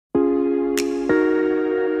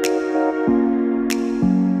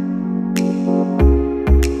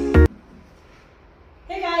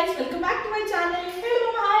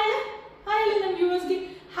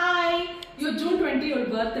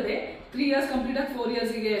Complete ಆಗಿ 4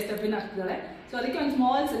 ಇಯರ್ಸ್ಗೆ step in ಆಗ್ತಿದ್ದಾಳೆ. So ಅದಕ್ಕೆ ಒಂದು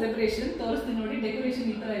ಸ್ಮಾಲ್ ಸೆಲೆಬ್ರೇಷನ್ ತೋರಿಸ್ತೀನಿ ನೋಡಿ. ಡೆಕೋರೇಷನ್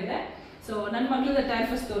ಈ ಥರ ಇದೆ. ಸೊ ನನ್ನ ಮಗಳದ ಟೈಮ್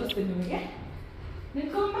ಫಸ್ಟ್ ತೋರಿಸ್ತೀನಿ ನಿಮಗೆ.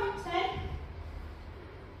 ನಿಂತ್ಕೊಂಬ ಸ್ಟೈಲ್.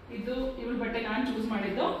 ಇದು ಇವಳ ಬಟ್ಟೆ ನಾನು ಚೂಸ್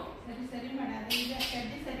ಮಾಡಿದ್ದು.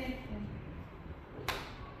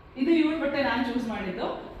 ಇದು ಇವಳ ಬಟ್ಟೆ ನಾನು ಚೂಸ್ ಮಾಡಿದ್ದು.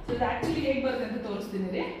 ಸೊ ಇದು ಆಕ್ಚುಲಿ ಹೇಗೆ ಬರುತ್ತೆ ಅಂತ ತೋರಿಸ್ತೀನಿ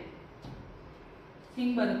ರೀ.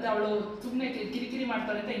 ಹಿಂಗೆ ಬರುತ್ತೆ. ಅವಳು ಸುಮ್ಮನೆ ಕಿರಿಕಿರಿ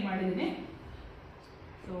ಮಾಡ್ತಾಳೆ ಅಂತ ಹಿಂಗೆ ಮಾಡಿದ್ದೀನಿ.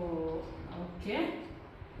 ಸೊ ಓಕೆ,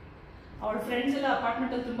 ಅವಳ ಫ್ರೆಂಡ್ಸ್ ಎಲ್ಲ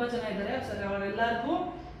ಅಪಾರ್ಟ್ಮೆಂಟಲ್ಲಿ ತುಂಬ ಜನ ಇದ್ದಾರೆ. ಸರ್ ಅವರೆಲ್ಲರಿಗೂ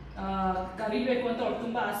ಕರಿಬೇಕು ಅಂತ ಅವಳು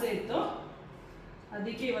ತುಂಬ ಆಸೆ ಇತ್ತು.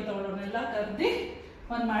 ಅದಕ್ಕೆ ಇವತ್ತು ಅವಳನ್ನೆಲ್ಲ ಕರೆದಿ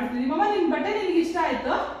ಒಂದು ಮಾಡ್ತೀನಿ. ಮಮ್ಮ ನಿನ್ನ ಬಟ್ಟೆ ನಿನಗೆ ಇಷ್ಟ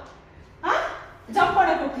ಆಯಿತು? ಜಂಪ್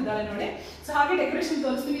ಮಾಡಕ್ಕೆ ಹೋಗ್ತಿದ್ದಾಳೆ ನೋಡಿ. ಸೊ ಹಾಗೆ ಡೆಕೋರೇಷನ್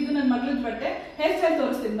ತೋರಿಸ್ತೀನಿ. ಇದು ನನ್ನ ಮಗಳದ ಬಟ್ಟೆ. ಹೇರ್ ಸ್ಟೈಲ್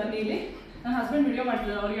ತೋರಿಸ್ತೀನಿ ಬನ್ನಿ. ಇಲ್ಲಿ ನನ್ನ ಹಸ್ಬೆಂಡ್ ವಿಡಿಯೋ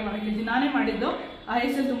ಮಾಡ್ತಿದ್ದಾರೆ, ಅವ್ರಿಗೆ ಮಾಡಿದ್ದೀನಿ. ನಾನೇ ಮಾಡಿದ್ದು. ಆ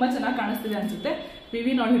ಹೇರ್ ಸ್ಟೈಲ್ ತುಂಬ ಚೆನ್ನಾಗಿ ಕಾಣಿಸ್ತಿದೆ ಅನಿಸುತ್ತೆ.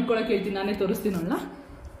 ವಿವಿ ನೋಡಿ ಹಿಡ್ಕೊಳಕ್ಕೆ ಹೇಳ್ತೀನಿ, ನಾನೇ ತೋರಿಸ್ತೀನಿ ಅವಳ.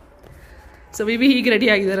 ಸೊ ವಿವಿ ಹೀಗೆ ರೆಡಿ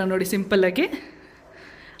ಆಗಿದ್ದಾರೆ ನೋಡಿ, ಸಿಂಪಲ್ಲಾಗಿ.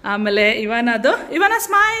 ಆಮೇಲೆ ಇವಾನ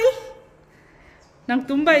ಸ್ಮೈಲ್. ನಂಗೆ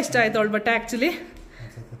ತುಂಬ ಇಷ್ಟ ಆಯಿತು ಅವಳ ಬಟ್ಟೆ ಆ್ಯಕ್ಚುಲಿ.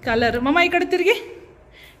 ಕಲರ್ ಮಮ್ಮ ಈ ಕಡೆ ತಿರುಗಿ.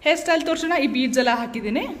 ಹೇರ್ ಸ್ಟೈಲ್ ತೋರಿಸೋಣ. ಈ ಬೀಡ್ಸ್ ಎಲ್ಲ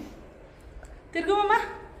ಹಾಕಿದ್ದೀನಿ. ತಿರ್ಗು ಮಮ್ಮ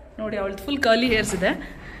ನೋಡಿ, ಅವಳದು ಫುಲ್ ಕರ್ಲಿ ಹೇರ್ಸ್ ಇದೆ.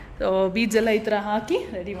 ಸೊ ಬೀಡ್ಸ್ ಎಲ್ಲ ಈ ಥರ ಹಾಕಿ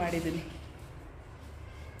ರೆಡಿ ಮಾಡಿದ್ದೀನಿ.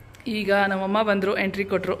 ಈಗ ನಮ್ಮಮ್ಮ ಬಂದರು, ಎಂಟ್ರಿ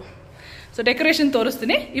ಕೊಟ್ಟರು. ಸೊ ಡೆಕೋರೇಷನ್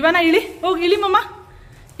ತೋರಿಸ್ತೀನಿ. ಇವಾನ ಇಳಿ, ಹೋಗಿ ಇಳಿ ಮಮ್ಮ,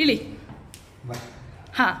 ಇಳಿ.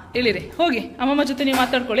 ಹಾಂ ಇಳಿರಿ, ಹೋಗಿ ಅಮ್ಮಮ್ಮ ಜೊತೆ ನೀವು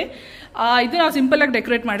ಮಾತಾಡ್ಕೊಳ್ಳಿ. ಇದು ನಾವು ಸಿಂಪಲ್ಲಾಗಿ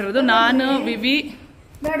ಡೆಕೋರೇಟ್ ಮಾಡಿರೋದು. ನಾನು ವಿವಿ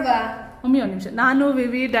ಬೇಡವಾ ಮಮ್ಮಿ, ಒಂದು ನಿಮಿಷ. ನಾನು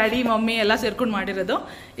ವಿವಿ ಡ್ಯಾಡಿ ಮಮ್ಮಿ ಎಲ್ಲ ಸೇರ್ಕೊಂಡು ಮಾಡಿರೋದು.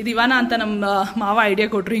 ಇದು ಇವಾನ ಅಂತ ನಮ್ಮ ಮಾವ ಐಡಿಯಾ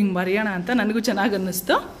ಕೊಟ್ಟರು, ಹಿಂಗೆ ಬರೆಯೋಣ ಅಂತ. ನನಗೂ ಚೆನ್ನಾಗಿ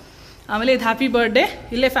ಅನ್ನಿಸ್ತು. ಆಮೇಲೆ ಇದು ಹ್ಯಾಪಿ ಬರ್ಡೇ,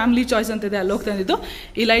 ಇಲ್ಲೇ ಫ್ಯಾಮಿಲಿ ಚಾಯ್ಸ್ ಅಂತಿದೆ, ಅಲ್ಲಿ ಹೋಗಿ ತಂದಿದ್ದು.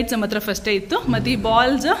 ಈ ಲೈಟ್ಸ್ ನಮ್ಮ ಹತ್ರ ಫಸ್ಟೇ ಇತ್ತು. ಮತ್ತು ಈ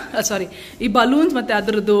ಬಾಲ್ಸ್ ಈ ಬಲೂನ್ಸ್ ಮತ್ತು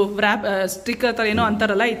ಅದರದ್ದು ವ್ರ್ಯಾಪ್ ಸ್ಟಿಕ್ಕರ್ ಥರ ಏನೋ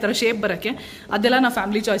ಅಂತಾರಲ್ಲ, ಈ ಥರ ಶೇಪ್ ಬರೋಕ್ಕೆ, ಅದೆಲ್ಲ ನಾವು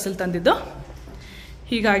ಫ್ಯಾಮಿಲಿ ಚಾಯ್ಸಲ್ಲಿ ತಂದಿದ್ದು.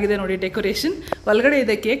 ಹೀಗಾಗಿದೆ ನೋಡಿ ಡೆಕೋರೇಷನ್. ಒಳಗಡೆ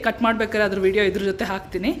ಇದೆ ಕೇಕ್. ಕಟ್ ಮಾಡ್ಬೇಕಾದ್ರೆ ಅದ್ರ ವಿಡಿಯೋ ಇದ್ರ ಜೊತೆ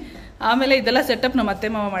ಹಾಕ್ತೀನಿ. ಆಮೇಲೆ ಇದೆಲ್ಲ ಸೆಟಪ್ ನಮ್ಮ ಅತ್ತೆ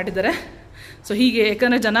ಮಾವ ಮಾಡಿದ್ದಾರೆ. ಸೊ ಹೀಗೆ,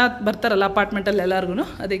 ಯಾಕಂದರೆ ಜನ ಬರ್ತಾರಲ್ಲ ಅಪಾರ್ಟ್ಮೆಂಟಲ್ಲಿ ಎಲ್ಲರಿಗೂ,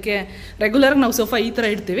 ಅದಕ್ಕೆ ರೆಗ್ಯುಲರಾಗಿ ನಾವು ಸೋಫಾ ಈ ಥರ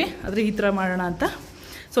ಇಡ್ತೀವಿ, ಆದರೆ ಈ ಥರ ಮಾಡೋಣ ಅಂತ.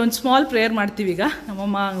 ಸೊ ಒಂದು ಸ್ಮಾಲ್ ಪ್ರೇಯರ್ ಮಾಡ್ತೀವಿ. ಈಗ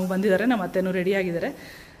ನಮ್ಮಮ್ಮ ಬಂದಿದ್ದಾರೆ, ನಮ್ಮ ಅತ್ತೆನೂ ರೆಡಿಯಾಗಿದ್ದಾರೆ.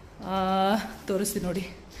 ತೋರಿಸ್ತೀನಿ ನೋಡಿ.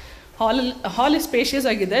 ಹಾಲ್ ಸ್ಪೇಷಿಯಸ್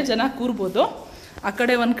ಆಗಿದೆ, ಜನ ಕೂರ್ಬೋದು. ಆ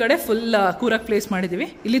ಕಡೆ ಒಂದು ಕಡೆ ಫುಲ್ ಕೂರಕ್ಕೆ ಪ್ಲೇಸ್ ಮಾಡಿದ್ದೀವಿ.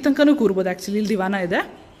 ಇಲ್ಲಿ ತನಕನೂ ಕೂರ್ಬೋದು ಆ್ಯಕ್ಚುಲಿ. ಇಲ್ಲಿ ದಿವಾನ ಇದೆ.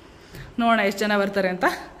 ನೋಡೋಣ ಎಷ್ಟು ಜನ ಬರ್ತಾರೆ ಅಂತ.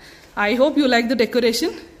 I hope you like the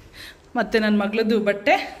decoration. ಮತ್ತು ನನ್ನ ಮಗಳದ್ದು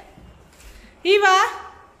ಬಟ್ಟೆ. ಈವಾ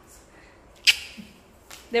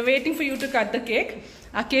they waiting for you to cut the cake.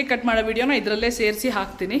 ಆ ಕೇಕ್ ಕಟ್ ಮಾಡೋ ವಿಡಿಯೋನ ಇದರಲ್ಲೇ ಸೇರಿಸಿ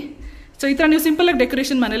ಹಾಕ್ತೀನಿ. ಸೊ ಈ ಥರ ನೀವು ಸಿಂಪಲಾಗಿ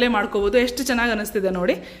ಡೆಕೋರೇಷನ್ ಮನೇಲೇ ಮಾಡ್ಕೋಬೋದು. ಎಷ್ಟು ಚೆನ್ನಾಗಿ ಅನ್ನಿಸ್ತಿದೆ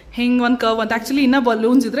ನೋಡಿ. ಹಿಂಗೆ ಒಂದು ಕರ್ವ್ ಅಂತ. ಆ್ಯಕ್ಚುಲಿ ಇನ್ನೂ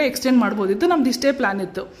ಬಲೂನ್ಸ್ ಇದ್ದರೆ ಎಕ್ಸ್ಟೆಂಡ್ ಮಾಡ್ಬೋದಿತ್ತು. ನಮ್ದು ಇಷ್ಟೇ ಪ್ಲ್ಯಾನ್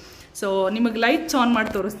ಇತ್ತು. ಸೊ ನಿಮಗೆ ಲೈಟ್ಸ್ ಆನ್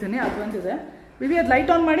ಮಾಡಿ ತೋರಿಸ್ತೀನಿ. ಅದು ಬಂದಿದೆ. ವಿವಿ ಅದು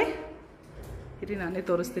ಲೈಟ್ ಆನ್ ಮಾಡಿ ಇರಿ, ನಾನೇ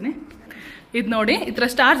ತೋರಿಸ್ತೀನಿ. ಇದು ನೋಡಿ, ಈ ಥರ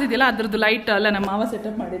ಸ್ಟಾರ್ಸ್ ಇದೆಯಲ್ಲ, ಅದ್ರದ್ದು ಲೈಟ್ ಎಲ್ಲ ನಮ್ಮ ಮಾವ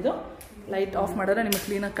ಸೆಟಪ್ ಮಾಡಿದ್ದು. ಲೈಟ್ ಆಫ್ ಮಾಡಿದ್ರೆ ನಿಮಗೆ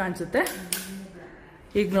ಕ್ಲೀನಾಗಿ ಕಾಣಿಸುತ್ತೆ.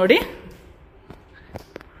 ಈಗ ನೋಡಿ,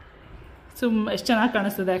 ಎಷ್ಟು ಚೆನ್ನಾಗಿ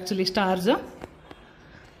ಕಾಣಿಸ್ತದೆ actually stars.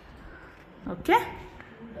 Okay,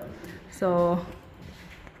 so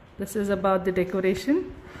this is about the decoration.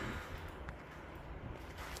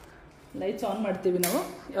 Lights on ಮಾಡ್ತೀವಿ ನಾವು,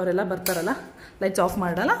 ಅವರೆಲ್ಲ ಬರ್ತಾರಲ್ಲ. ಲೈಟ್ಸ್ ಆಫ್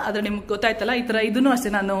ಮಾಡಲ್ಲ. ಆದರೆ ನಿಮ್ಗೆ ಗೊತ್ತಾಯ್ತಲ್ಲ, ಈ ಥರ ಇದೂ ಅಷ್ಟೇ.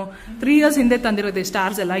 ನಾನು 3 ಇಯರ್ಸ್ ಹಿಂದೆ ತಂದಿರೋದು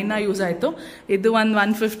ಸ್ಟಾರ್ಸ್ ಎಲ್ಲ ಇನ್ನೂ ಯೂಸ್ ಆಯಿತು. ಇದು ಒಂದು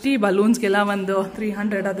 150 ಬಲೂನ್ಸ್ಗೆಲ್ಲ ಒಂದು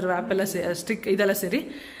 300 ಅದ್ರ ವ್ಯಾಪ್ ಎಲ್ಲ ಸ್ಟಿಕ್ ಇದೆಲ್ಲ ಸೇರಿ.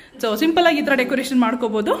 ಸೊ ಸಿಂಪಲಾಗಿ ಈ ಥರ ಡೆಕೋರೇಷನ್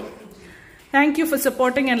ಮಾಡ್ಕೋಬೋದು. Thank you for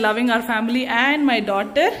supporting and loving hour family and my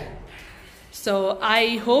daughter. So I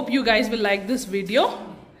hope you guys will like this video.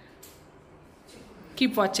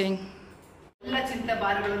 Keep watching. ಎಲ್ಲ ಚಿಂತೆ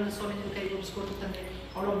ಭಾರಗಳನ್ನು ಸ್ವಾಮೀಜಿ ಕೈಗೂಡಿಸ್ಕೊಟ್ಟು ತಂದೆ.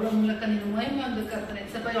 ಅವಳೊಬ್ಬಳ ಮೂಲಕ ನೀನು ಮಹಿಮೆ ಒಂದು ಕರ್ತನೆ.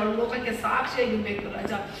 ಸ್ವಲ್ಪ ಅವಳ ಲೋಕಕ್ಕೆ ಸಾಕ್ಷಿಯಾಗಿರ್ಬೇಕು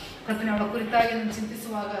ರಾಜ. ಕರ್ತನೆ, ಅವಳ ಕುರಿತಾಗಿ ನಾನು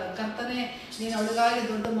ಚಿಂತಿಸುವಾಗ ಕರ್ತನೆ, ನೀನು ಅವಳಿಗಾಗಿ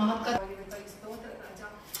ದೊಡ್ಡ ಮಹತ್ಕಾರವಾಗಿದೆ. ಸ್ತೋತ್ರ ರಾಜ.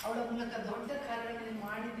 ಅವಳ ಮೂಲಕ ದೊಡ್ಡ ಕಾರ್ಯಗಳನ್ನು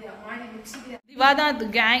ಮಾಡಿದ್ಯಾ, ಮಾಡಿ ಮುಗಿಸಿದ್ಯಾ. ಇವಾನದ್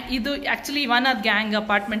ಗ್ಯಾಂಗ್ ಇದು. Actually ಇವಾನದ್ gang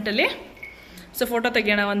ಅಪಾರ್ಟ್ಮೆಂಟಲ್ಲಿ. ಸೊ ಫೋಟೋ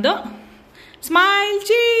ತೆಗೆಯೋಣ ಒಂದು. Smile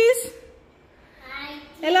cheese.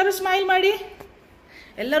 ಎಲ್ಲರೂ ಸ್ಮೈಲ್ ಮಾಡಿ.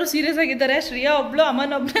 ಎಲ್ಲರೂ ಸೀರಿಯಸ್ ಆಗಿದ್ದಾರೆ. ಶ್ರೇಯಾ ಒಬ್ಳು,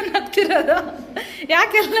 ಅಮನ್ ಒಬ್ಳು ನಗ್ತಿರೋದು.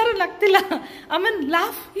 ಯಾಕೆಲ್ಲರೂ ನಗ್ತಿಲ್ಲ? Aman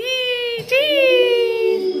laugh.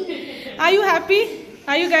 Are you happy?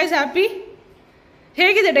 Are you guys happy?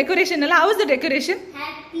 ಹೇಗಿದೆ ಡೆಕೋರೇಷನ್ ಎಲ್ಲ? How is the decoration?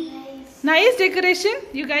 Nice decoration.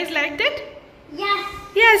 You guys liked it?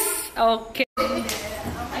 Yes. Okay.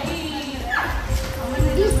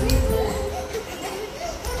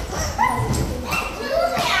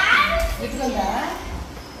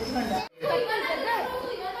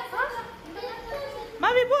 Ma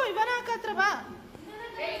Vibu, Ivanna akka hatra ba.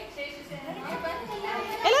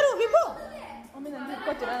 Ellaru Vibu. Ommi nandu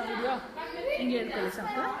idkochira video. Hinge ಹೇಳ್ಕೊಳ್ಳಿ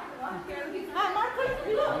ಸಾಕು. ಹಾ ಮಾಡ್ಕೊಳ್ಳಿ.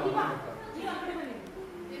 Vibu ಬಾ.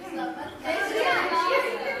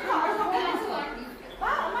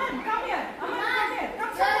 Come here. Come here.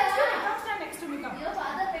 Come stand next to me. Come. Your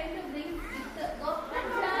father trying to bring the go. Stand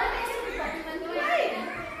next to me.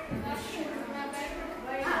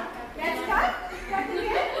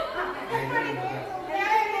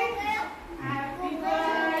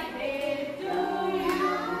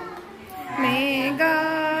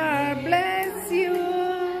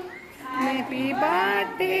 Happy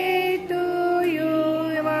birthday to you,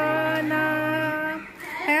 Ivanna.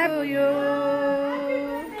 Happy you.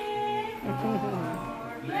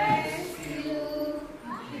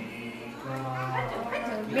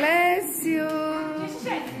 Bless you.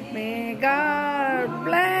 May God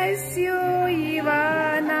bless you,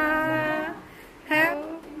 Ivanna. Have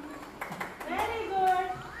very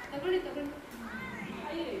good.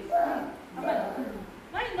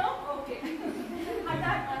 No okay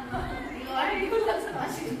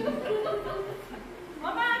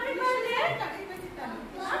ಮಮ್ಮ happy birthday.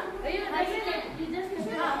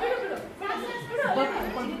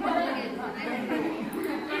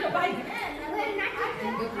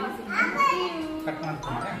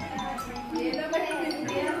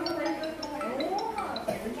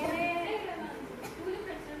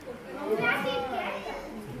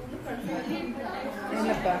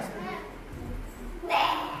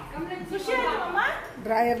 ಖುಷಿ ಆಯ್ತು ಮಮ್ಮ.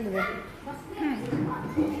 Drawer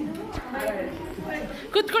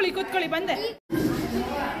ಕೂತ್ಕೊಳ್ಳಿ ಬಂದೆ.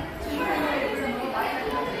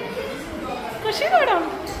 ಖುಷಿ ನೋಡ.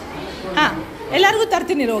 ಹಾ ಎಲ್ಲರಿಗೂ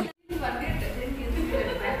ತರ್ತೀನಿ ರೋಗಿ.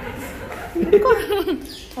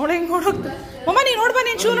 ಅವಳು ಹೆಂಗೆ ನೋಡೋಗ್ತ. ಮಮ್ಮ ನೀನು ನೋಡ್ಬಾ,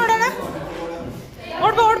 ನೀನು ಶೂ ನೋಡೋಣ.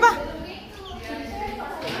 ಓಡ್ಬಾ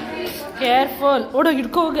ಕೇರ್ಫುಲ್. ಓಡೋಗಿ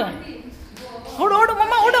ಹಿಡ್ಕೋ ಹೋಗ. ಓಡು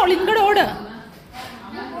ಮಮ್ಮ, ಓಡು. ಅವಳು ಹಿಂದ್ಗಡೆ ಓಡ.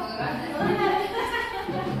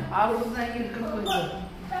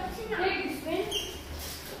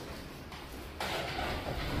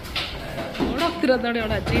 ಓಡೋಗ್ತಿರೋದು ನೋಡಿ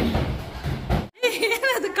ಅವಳ ಅಜ್ಜಿ.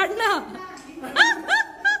 ಏನದು ಕಣ್ಣ?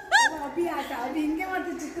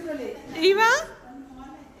 ಇವ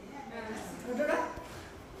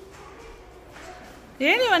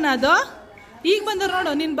ಏನಿವನ ಅದು? ಈಗ ಬಂದರು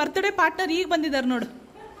ನೋಡು, ನಿನ್ನ ಬರ್ತ್ಡೇ ಪಾರ್ಟ್ನರ್ ಈಗ ಬಂದಿದ್ದಾರೆ ನೋಡು.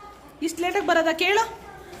 ಇಷ್ಟು ಲೇಟಾಗಿ ಬರೋದಾ? ಕೇಳು,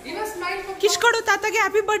 ಕಿಶ್ ಕೊಡು ತಾತಗೆ.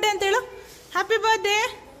 ಹ್ಯಾಪಿ ಬರ್ಡೇ ಅಂತ ಹೇಳು. ಹ್ಯಾಪಿ ಬರ್ಡೇ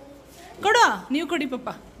ಕೊಡು. ನೀವು ಕೊಡಿ ಪಪ್ಪ.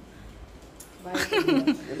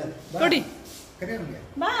 ಕೊಡಿ.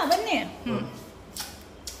 ಬಾ ಬನ್ನಿ.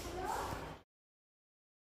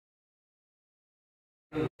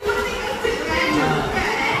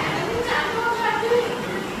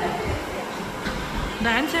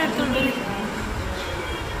 ಡ್ಯಾನ್ಸ್ ಆಡ್ಕೊಂಡು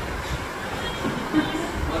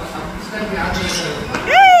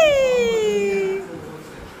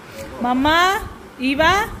ಮಮ್ಮ ಇವ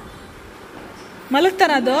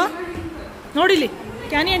ಮಲಗ್ತಾರ. ಅದು ನೋಡಿಲಿ,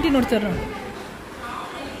 ಕ್ಯಾನಿ ಆಂಟಿ ನೋಡ್ತಾರ ನೋಡಿ.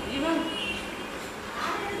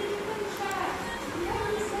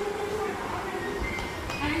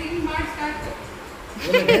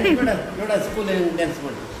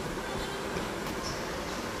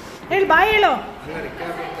 ಹೇಳಿ, ಬಾಯ್ ಹೇಳು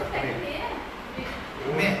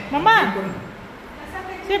ಮಮ್ಮ.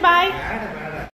 ಸೇ ಬಾಯ್.